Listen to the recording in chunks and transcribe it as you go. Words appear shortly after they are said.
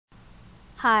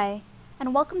Hi,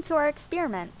 and welcome to our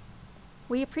experiment.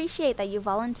 We appreciate that you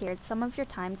volunteered some of your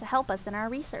time to help us in our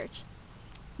research.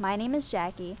 My name is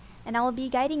Jackie, and I will be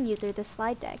guiding you through this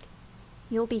slide deck.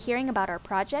 You'll be hearing about our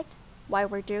project, why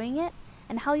we're doing it,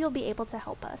 and how you'll be able to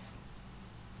help us.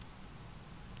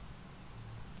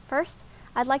 First,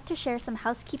 I'd like to share some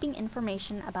housekeeping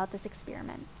information about this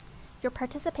experiment. Your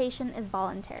participation is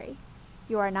voluntary.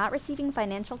 You are not receiving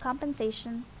financial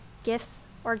compensation, gifts,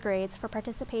 or grades for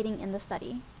participating in the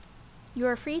study. You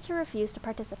are free to refuse to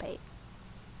participate.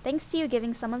 Thanks to you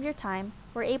giving some of your time,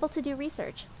 we're able to do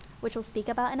research, which we'll speak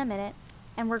about in a minute,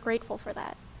 and we're grateful for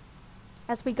that.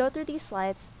 As we go through these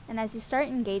slides, and as you start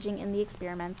engaging in the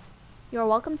experiments, you are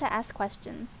welcome to ask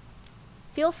questions.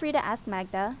 Feel free to ask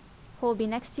Magda, who will be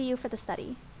next to you for the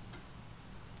study.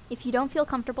 If you don't feel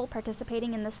comfortable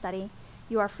participating in the study,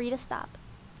 you are free to stop.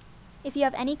 If you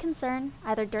have any concern,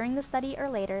 either during the study or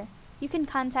later, you can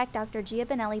contact Dr.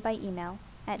 Giovanelli by email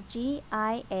at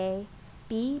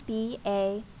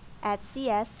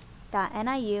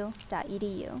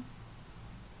giabba@cs.niu.edu.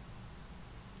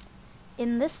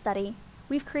 In this study,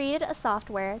 we've created a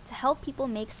software to help people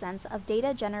make sense of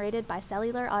data generated by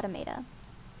Cellular Automata.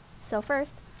 So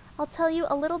first, I'll tell you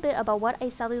a little bit about what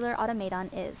a cellular automaton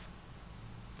is.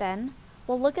 Then,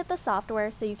 we'll look at the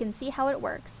software so you can see how it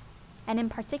works, and in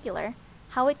particular,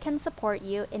 how it can support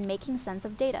you in making sense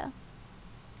of data.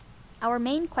 Our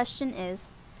main question is,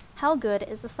 how good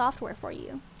is the software for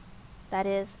you? That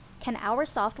is, can our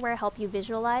software help you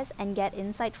visualize and get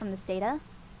insight from this data?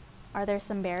 Are there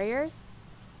some barriers?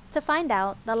 To find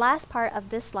out, the last part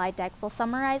of this slide deck will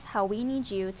summarize how we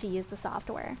need you to use the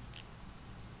software.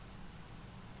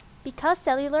 Because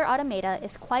Cellular Automata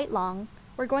is quite long,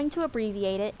 we're going to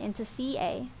abbreviate it into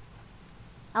CA.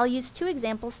 I'll use two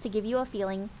examples to give you a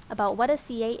feeling about what a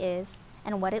CA is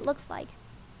and what it looks like.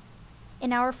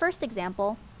 In our first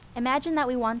example, imagine that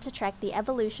we want to track the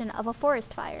evolution of a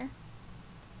forest fire.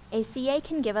 A CA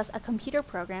can give us a computer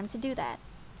program to do that.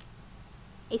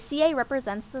 A CA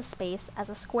represents the space as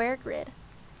a square grid.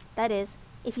 That is,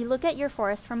 if you look at your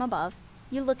forest from above,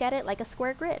 you look at it like a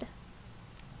square grid.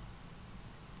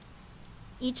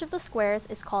 Each of the squares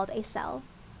is called a cell.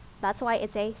 That's why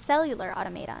it's a cellular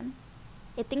automaton.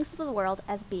 It thinks of the world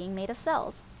as being made of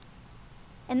cells.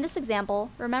 In this example,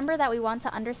 remember that we want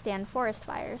to understand forest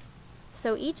fires,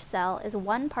 so each cell is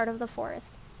one part of the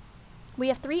forest. We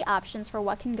have three options for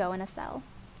what can go in a cell.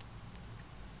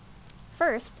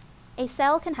 First, a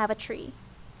cell can have a tree.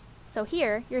 So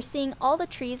here, you're seeing all the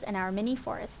trees in our mini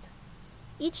forest.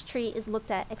 Each tree is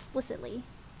looked at explicitly.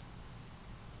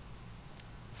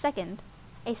 Second,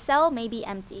 a cell may be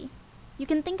empty. You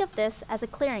can think of this as a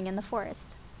clearing in the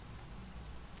forest.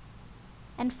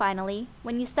 And finally,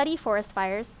 when you study forest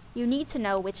fires, you need to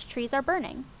know which trees are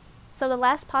burning. So the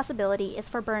last possibility is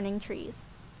for burning trees.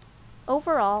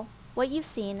 Overall, what you've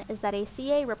seen is that a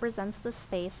CA represents the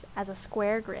space as a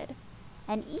square grid,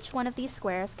 and each one of these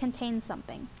squares contains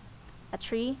something: a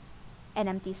tree, an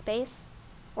empty space,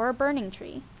 or a burning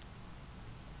tree.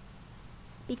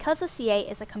 Because a CA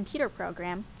is a computer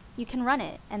program, you can run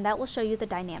it, and that will show you the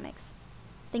dynamics.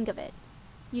 Think of it.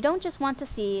 You don't just want to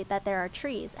see that there are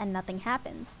trees and nothing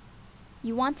happens.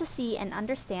 You want to see and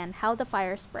understand how the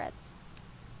fire spreads.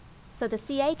 So the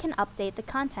CA can update the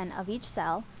content of each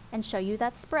cell and show you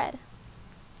that spread.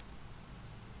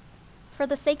 For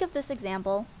the sake of this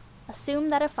example, assume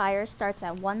that a fire starts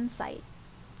at one site.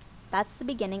 That's the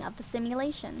beginning of the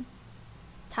simulation.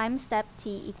 Time step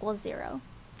t equals 0.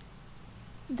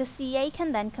 The CA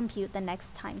can then compute the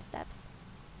next time steps.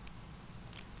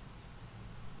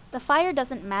 The fire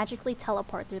doesn't magically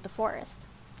teleport through the forest.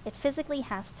 It physically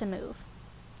has to move.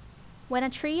 When a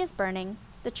tree is burning,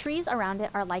 the trees around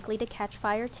it are likely to catch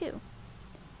fire too.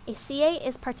 A CA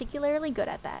is particularly good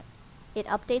at that. It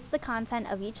updates the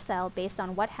content of each cell based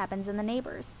on what happens in the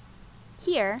neighbors.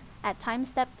 Here, at time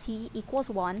step t equals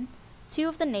 1, 2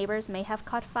 of the neighbors may have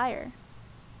caught fire.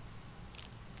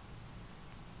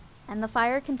 And the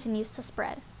fire continues to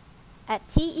spread. At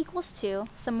t equals 2,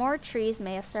 some more trees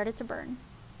may have started to burn.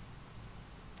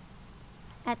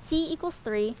 At t equals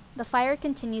 3, the fire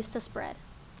continues to spread.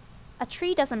 A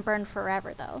tree doesn't burn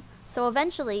forever though, so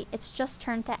eventually it's just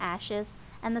turned to ashes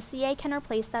and the CA can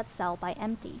replace that cell by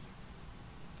empty.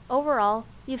 Overall,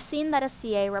 you've seen that a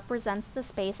CA represents the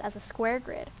space as a square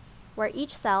grid, where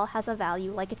each cell has a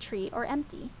value like a tree or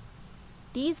empty.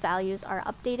 These values are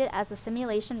updated as the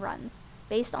simulation runs,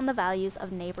 based on the values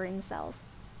of neighboring cells.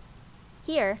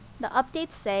 Here, the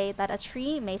updates say that a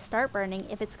tree may start burning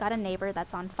if it's got a neighbor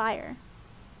that's on fire.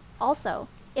 Also,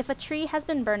 if a tree has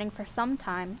been burning for some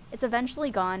time, it's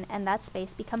eventually gone and that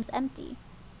space becomes empty.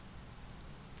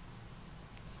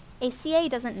 A CA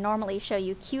doesn't normally show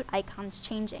you cute icons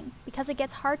changing because it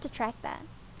gets hard to track that.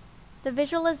 The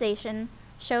visualization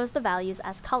shows the values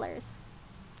as colors.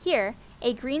 Here,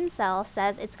 a green cell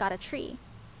says it's got a tree,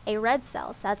 a red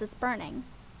cell says it's burning,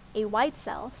 a white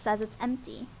cell says it's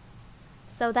empty.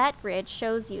 So that grid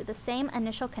shows you the same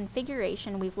initial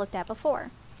configuration we've looked at before.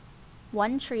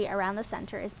 One tree around the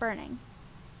center is burning.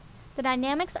 The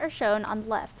dynamics are shown on the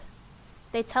left.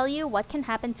 They tell you what can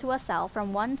happen to a cell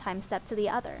from one time step to the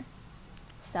other.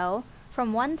 So,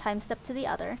 from one time step to the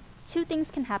other, two things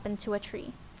can happen to a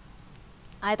tree.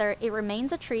 Either it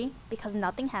remains a tree because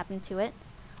nothing happened to it,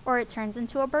 or it turns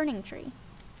into a burning tree.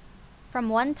 From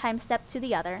one time step to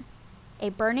the other, a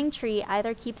burning tree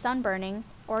either keeps on burning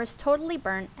or is totally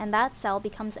burnt and that cell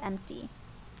becomes empty.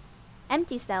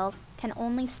 Empty cells can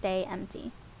only stay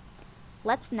empty.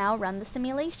 Let's now run the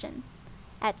simulation.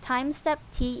 At time step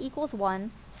t equals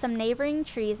 1, some neighboring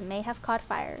trees may have caught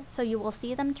fire, so you will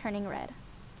see them turning red.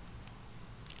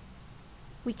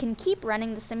 We can keep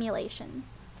running the simulation.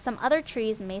 Some other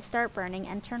trees may start burning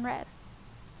and turn red.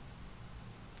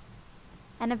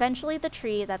 And eventually the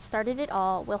tree that started it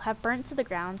all will have burnt to the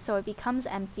ground, so it becomes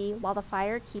empty while the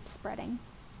fire keeps spreading.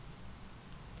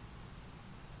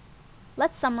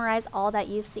 Let's summarize all that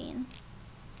you've seen.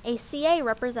 A CA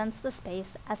represents the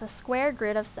space as a square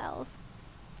grid of cells,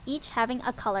 each having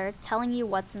a color telling you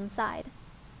what's inside.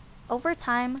 Over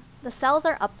time, the cells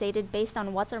are updated based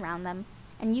on what's around them,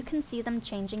 and you can see them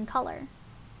changing color.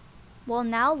 We'll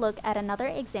now look at another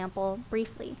example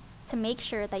briefly to make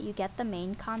sure that you get the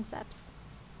main concepts.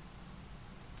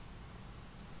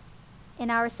 In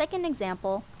our second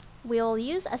example, we'll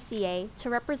use a CA to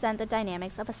represent the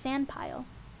dynamics of a sand pile.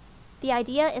 The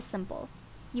idea is simple.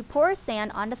 You pour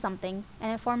sand onto something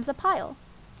and it forms a pile.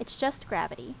 It's just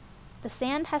gravity. The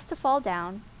sand has to fall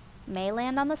down, may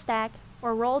land on the stack,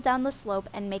 or roll down the slope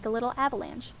and make a little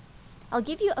avalanche. I'll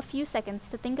give you a few seconds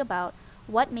to think about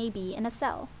what may be in a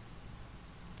cell.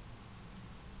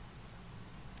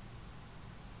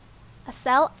 A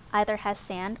cell either has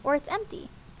sand or it's empty.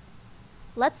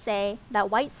 Let's say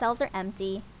that white cells are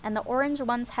empty and the orange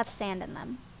ones have sand in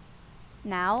them.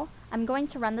 Now, I'm going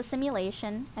to run the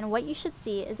simulation, and what you should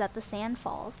see is that the sand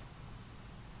falls.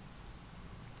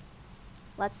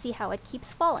 Let's see how it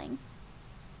keeps falling.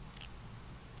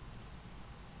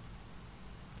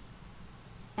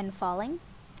 And falling.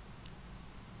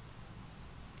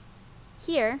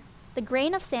 Here, the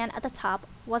grain of sand at the top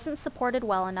wasn't supported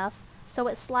well enough, so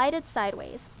it slided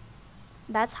sideways.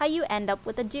 That's how you end up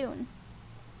with a dune.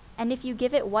 And if you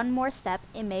give it one more step,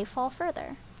 it may fall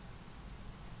further.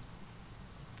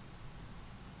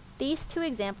 These two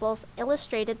examples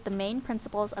illustrated the main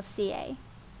principles of CA: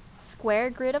 square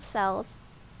grid of cells,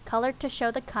 colored to show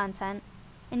the content,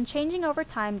 and changing over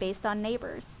time based on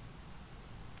neighbors.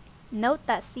 Note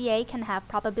that CA can have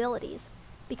probabilities,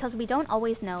 because we don't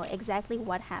always know exactly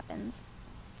what happens.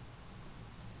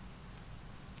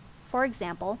 For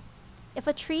example, if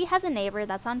a tree has a neighbor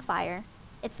that's on fire,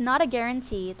 it's not a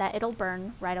guarantee that it'll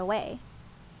burn right away.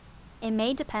 It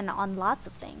may depend on lots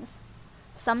of things.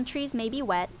 Some trees may be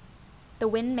wet, the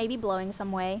wind may be blowing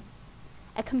some way.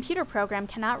 A computer program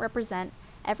cannot represent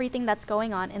everything that's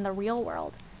going on in the real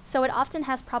world, so it often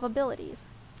has probabilities.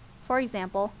 For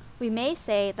example, we may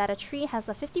say that a tree has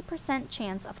a 50%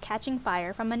 chance of catching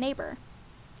fire from a neighbor.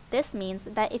 This means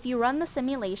that if you run the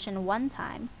simulation one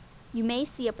time, you may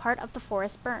see a part of the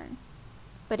forest burn.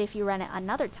 But if you run it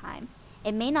another time,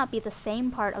 it may not be the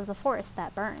same part of the forest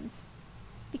that burns.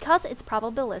 Because it's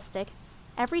probabilistic,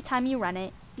 every time you run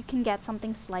it, you can get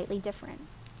something slightly different.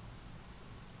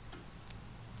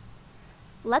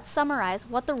 Let's summarize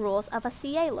what the rules of a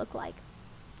CA look like.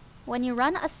 When you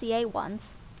run a CA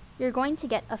once, you're going to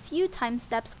get a few time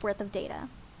steps worth of data.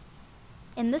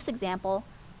 In this example,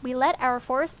 we let our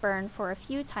forest burn for a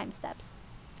few time steps.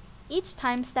 Each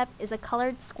time step is a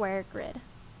colored square grid.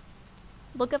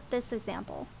 Look at this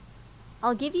example.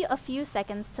 I'll give you a few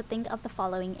seconds to think of the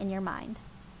following in your mind.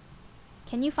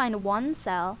 Can you find one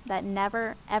cell that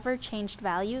never ever changed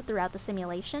value throughout the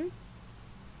simulation?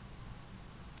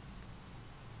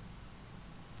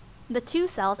 The two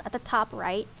cells at the top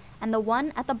right and the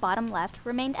one at the bottom left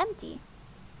remained empty.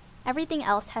 Everything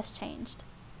else has changed.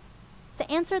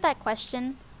 To answer that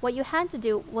question, what you had to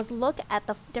do was look at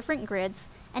the different grids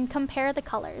and compare the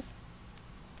colors.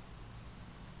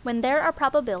 When there are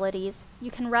probabilities, you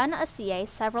can run a CA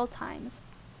several times.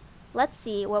 Let's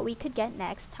see what we could get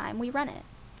next time we run it.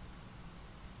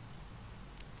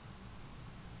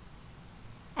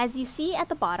 As you see at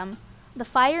the bottom, the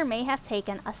fire may have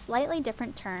taken a slightly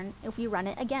different turn if we run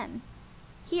it again.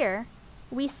 Here,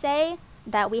 we say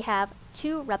that we have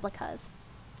two replicas.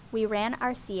 we ran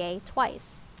our CA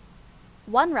twice.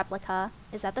 One replica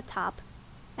is at the top,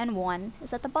 and one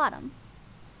is at the bottom.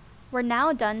 We're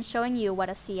now done showing you what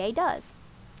a CA does.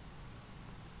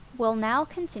 We'll now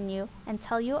continue and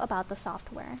tell you about the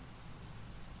software.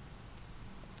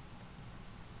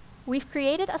 We've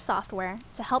created a software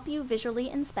to help you visually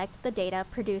inspect the data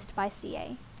produced by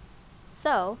CA.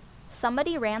 So,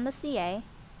 somebody ran the CA,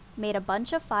 made a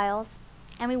bunch of files,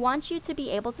 and we want you to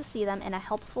be able to see them in a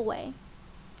helpful way.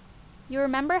 You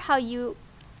remember how you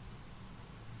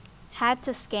had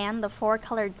to scan the 4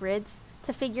 colored grids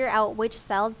to figure out which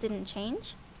cells didn't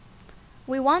change?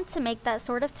 We want to make that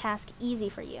sort of task easy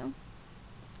for you.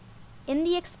 In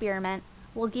the experiment,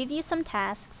 we'll give you some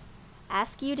tasks,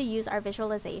 ask you to use our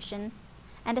visualization,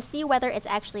 and to see whether it's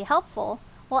actually helpful,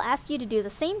 we'll ask you to do the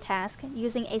same task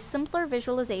using a simpler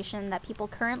visualization that people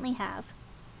currently have.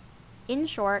 In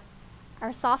short,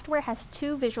 our software has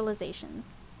 2 visualizations,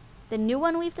 the new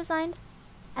one we've designed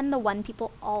and the one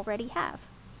people already have.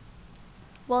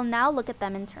 We'll now look at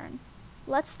them in turn.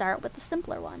 Let's start with the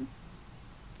simpler one.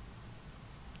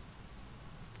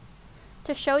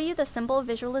 To show you the simple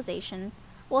visualization,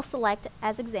 we'll select,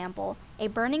 as example, a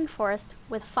burning forest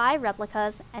with 5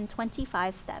 replicas and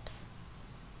 25 steps.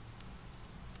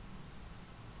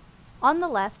 On the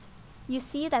left, you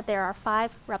see that there are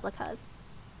 5 replicas.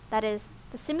 That is,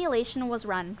 the simulation was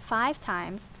run 5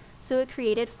 times, so it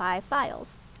created 5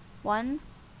 files. 1,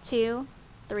 2,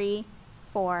 3,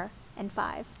 4, and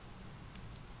 5.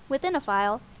 Within a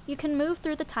file, you can move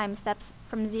through the time steps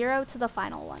from 0 to the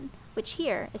final one, which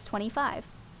here is 25.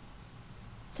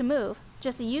 To move,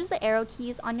 just use the arrow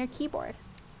keys on your keyboard.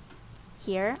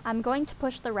 Here, I'm going to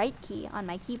push the right key on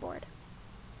my keyboard.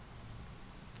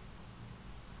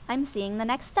 I'm seeing the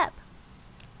next step.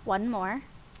 One more.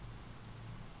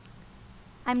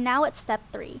 I'm now at step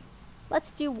 3.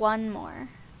 Let's do one more.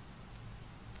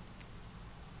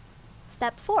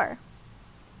 Step 4.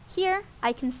 Here,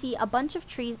 I can see a bunch of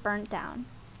trees burnt down.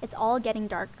 It's all getting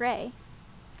dark gray.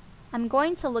 I'm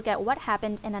going to look at what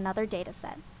happened in another data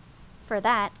set. For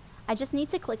that, I just need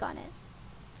to click on it.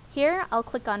 Here, I'll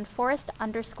click on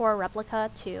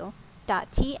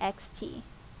forest_replica2.txt.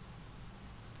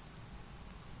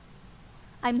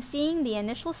 I'm seeing the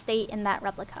initial state in that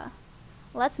replica.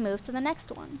 Let's move to the next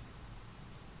one.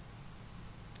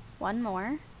 One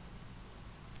more.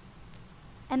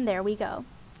 And there we go.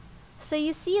 So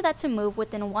you see that to move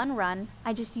within one run,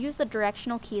 I just use the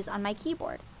directional keys on my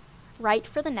keyboard. Right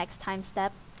for the next time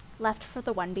step, left for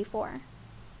the one before.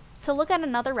 To look at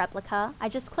another replica, I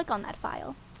just click on that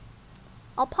file.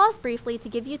 I'll pause briefly to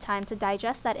give you time to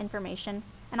digest that information,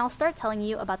 and I'll start telling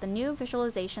you about the new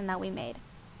visualization that we made.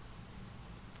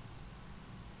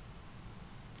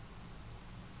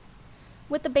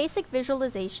 With the basic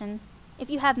visualization, if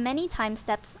you have many time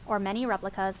steps or many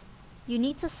replicas, you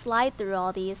need to slide through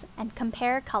all these and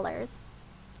compare colors.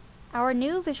 Our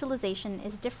new visualization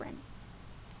is different.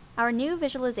 Our new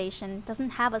visualization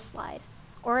doesn't have a slide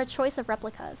or a choice of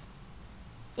replicas.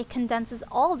 It condenses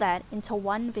all that into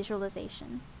one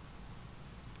visualization.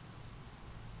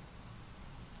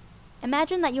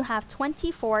 Imagine that you have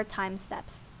 24 time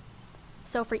steps.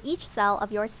 So for each cell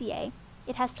of your CA,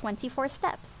 it has 24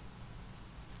 steps.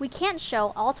 We can't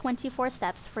show all 24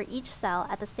 steps for each cell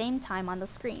at the same time on the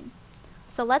screen.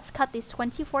 So let's cut these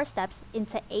 24 steps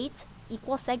into 8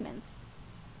 equal segments.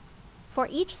 For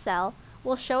each cell,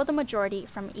 we'll show the majority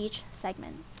from each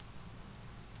segment.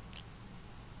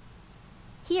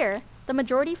 Here, the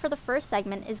majority for the first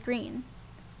segment is green,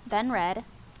 then red,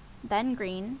 then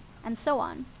green, and so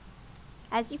on.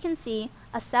 As you can see,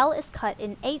 a cell is cut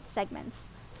in 8 segments,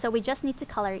 so we just need to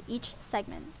color each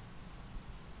segment.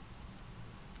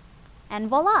 And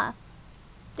voila!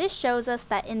 This shows us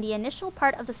that in the initial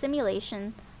part of the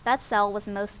simulation, that cell was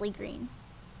mostly green.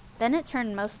 Then it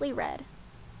turned mostly red,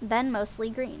 then mostly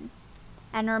green,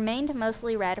 and remained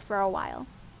mostly red for a while.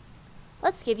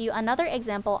 Let's give you another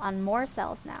example on more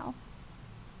cells now.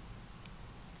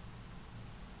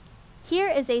 Here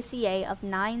is a CA of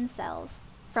 9 cells,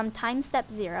 from time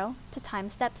step 0 to time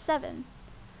step 7.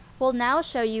 We'll now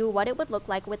show you what it would look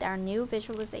like with our new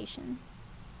visualization.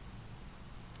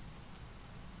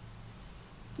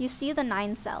 You see the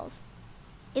 9 cells.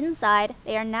 Inside,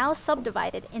 they are now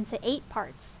subdivided into 8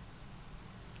 parts.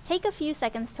 Take a few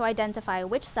seconds to identify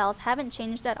which cells haven't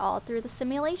changed at all through the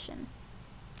simulation.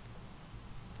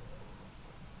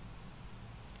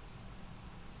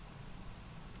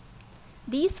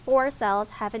 These 4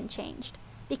 cells haven't changed,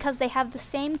 because they have the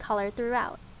same color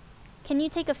throughout. Can you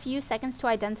take a few seconds to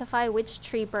identify which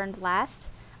tree burned last,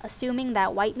 assuming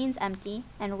that white means empty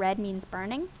and red means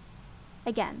burning?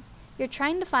 Again, You're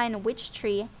trying to find which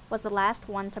tree was the last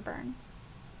one to burn.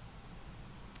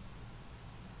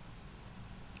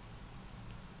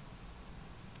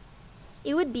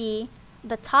 It would be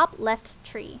the top left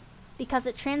tree, because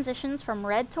it transitions from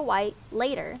red to white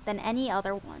later than any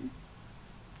other one.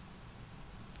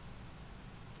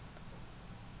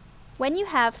 When you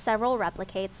have several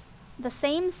replicates, the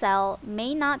same cell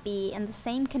may not be in the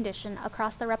same condition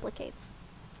across the replicates.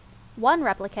 One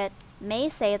replicate may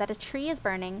say that a tree is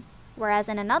burning, whereas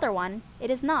in another one, it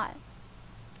is not.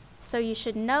 So you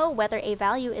should know whether a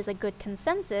value is a good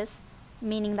consensus,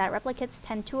 meaning that replicates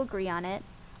tend to agree on it,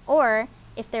 or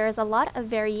if there is a lot of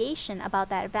variation about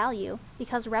that value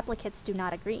because replicates do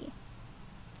not agree.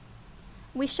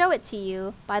 We show it to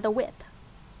you by the width.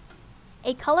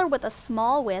 A color with a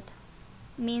small width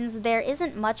means there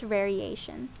isn't much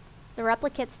variation. The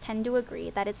replicates tend to agree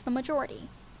that it's the majority.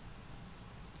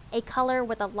 A color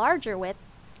with a larger width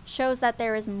shows that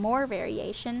there is more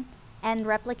variation and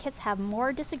replicates have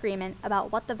more disagreement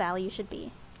about what the value should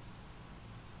be.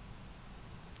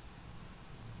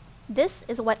 This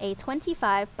is what a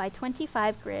 25 by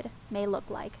 25 grid may look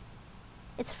like.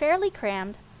 It's fairly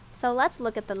crammed, so let's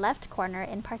look at the left corner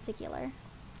in particular.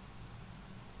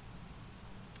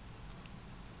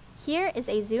 Here is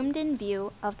a zoomed-in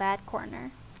view of that corner.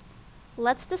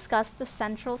 Let's discuss the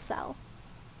central cell.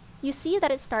 You see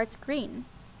that it starts green.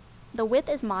 The width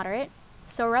is moderate,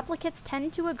 so replicates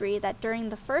tend to agree that during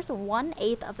the first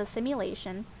 1/8 of the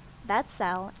simulation, that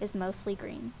cell is mostly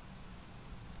green.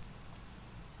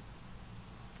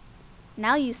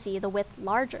 Now you see the width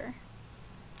larger.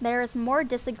 There is more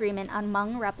disagreement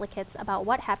among replicates about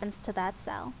what happens to that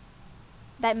cell.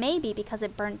 That may be because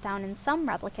it burnt down in some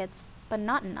replicates, but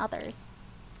not in others.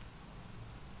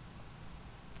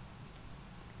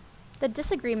 The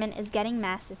disagreement is getting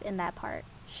massive in that part,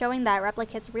 showing that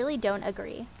replicates really don't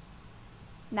agree.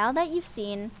 Now that you've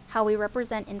seen how we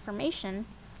represent information,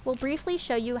 we'll briefly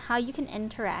show you how you can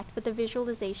interact with the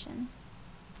visualization.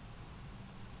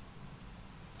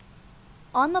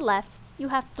 On the left, you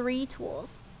have 3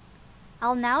 tools.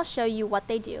 I'll now show you what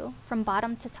they do from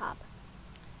bottom to top.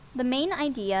 The main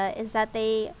idea is that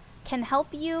they can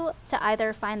help you to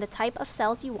either find the type of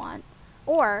cells you want,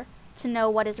 or to know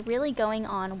what is really going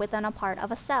on within a part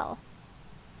of a cell.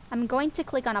 I'm going to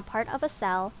click on a part of a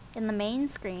cell in the main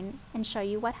screen and show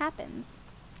you what happens.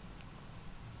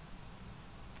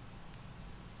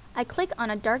 I click on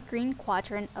a dark green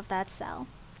quadrant of that cell.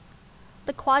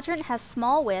 The quadrant has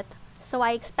small width, so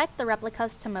I expect the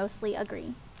replicas to mostly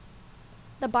agree.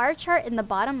 The bar chart in the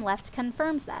bottom left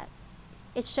confirms that.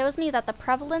 It shows me that the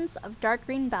prevalence of dark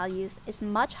green values is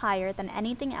much higher than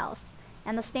anything else,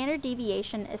 and the standard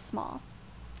deviation is small.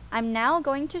 I'm now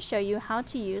going to show you how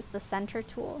to use the center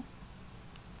tool.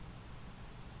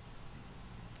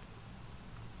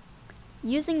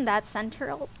 Using that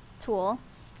central tool,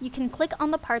 you can click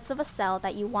on the parts of a cell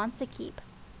that you want to keep.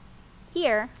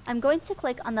 Here, I'm going to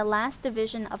click on the last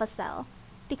division of a cell,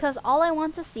 because all I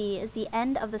want to see is the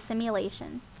end of the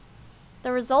simulation.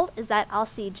 The result is that I'll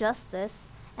see just this,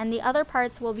 and the other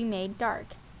parts will be made dark.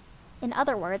 In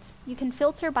other words, you can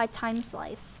filter by time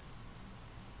slice.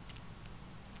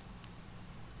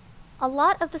 A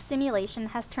lot of the simulation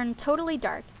has turned totally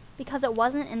dark because it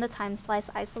wasn't in the time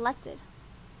slice I selected.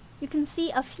 You can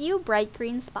see a few bright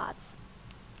green spots.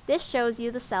 This shows you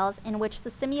the cells in which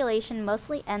the simulation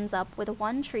mostly ends up with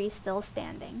one tree still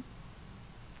standing.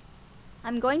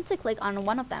 I'm going to click on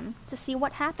one of them to see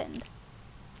what happened.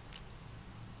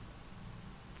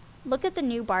 Look at the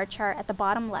new bar chart at the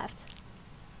bottom left.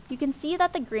 You can see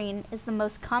that the green is the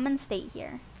most common state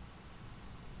here.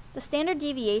 The standard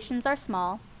deviations are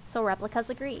small, so replicas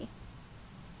agree.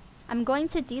 I'm going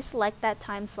to deselect that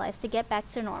time slice to get back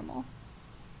to normal.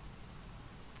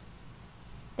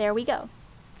 There we go.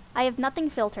 I have nothing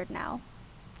filtered now.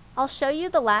 I'll show you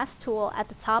the last tool at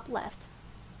the top left.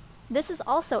 This is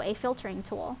also a filtering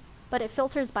tool, but it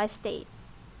filters by state.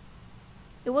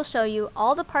 It will show you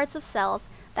all the parts of cells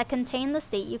that contain the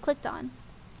state you clicked on.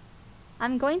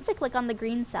 I'm going to click on the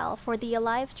green cell for the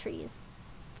alive trees.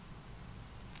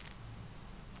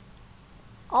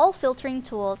 All filtering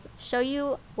tools show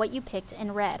you what you picked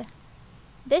in red.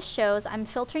 This shows I'm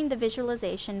filtering the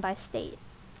visualization by state.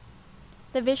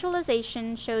 The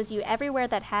visualization shows you everywhere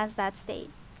that has that state.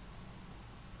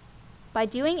 By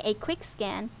doing a quick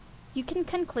scan, you can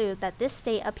conclude that this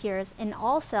state appears in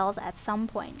all cells at some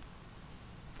point.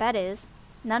 That is,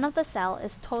 none of the cell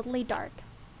is totally dark.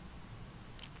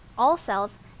 All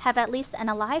cells have at least an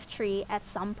alive tree at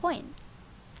some point.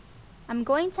 I'm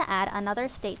going to add another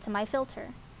state to my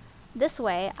filter. This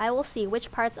way, I will see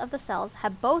which parts of the cells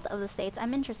have both of the states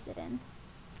I'm interested in.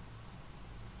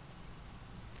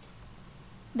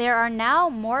 There are now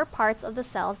more parts of the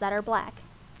cells that are black.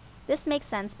 This makes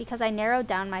sense because I narrowed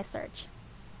down my search.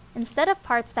 Instead of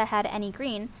parts that had any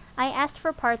green, I asked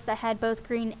for parts that had both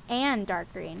green and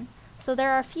dark green, so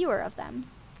there are fewer of them.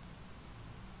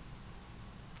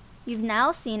 You've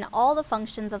now seen all the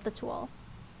functions of the tool.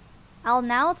 I'll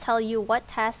now tell you what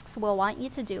tasks we'll want you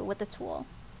to do with the tool.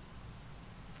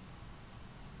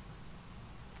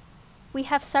 We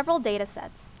have several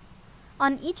datasets.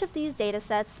 On each of these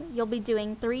datasets, you'll be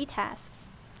doing 3 tasks,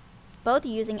 both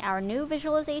using our new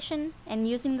visualization and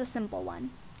using the simple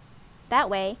one. That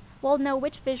way, we'll know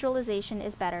which visualization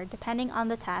is better depending on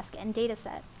the task and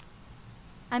dataset.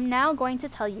 I'm now going to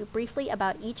tell you briefly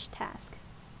about each task.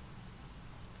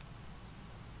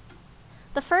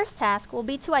 The first task will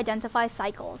be to identify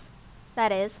cycles.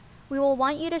 That is, we will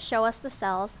want you to show us the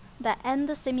cells that end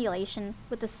the simulation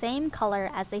with the same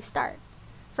color as they start.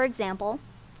 For example,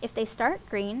 if they start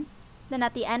green, then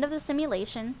at the end of the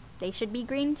simulation, they should be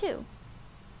green too.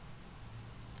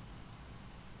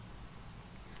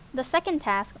 The second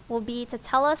task will be to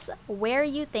tell us where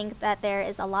you think that there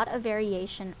is a lot of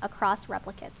variation across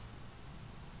replicates.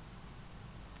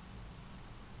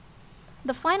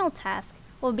 The final task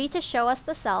will be to show us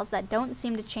the cells that don't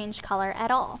seem to change color at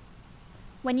all.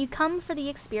 When you come for the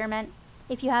experiment,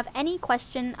 if you have any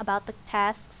question about the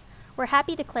tasks, we're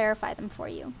happy to clarify them for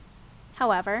you.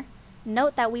 However,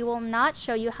 note that we will not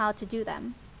show you how to do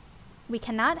them. We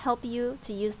cannot help you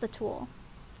to use the tool.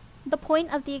 The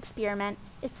point of the experiment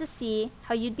is to see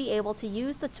how you'd be able to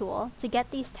use the tool to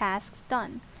get these tasks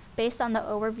done, based on the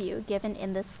overview given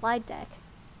in this slide deck.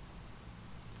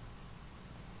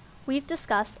 We've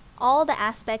discussed all the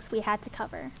aspects we had to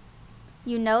cover.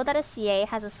 You know that a CA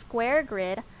has a square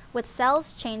grid with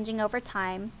cells changing over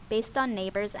time based on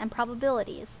neighbors and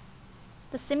probabilities.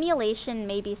 The simulation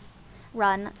may be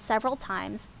run several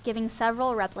times, giving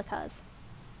several replicas.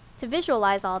 To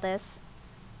visualize all this,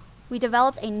 we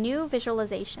developed a new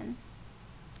visualization.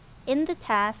 In the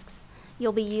tasks,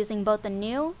 you'll be using both the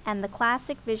new and the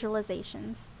classic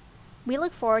visualizations. We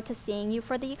look forward to seeing you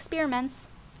for the experiments.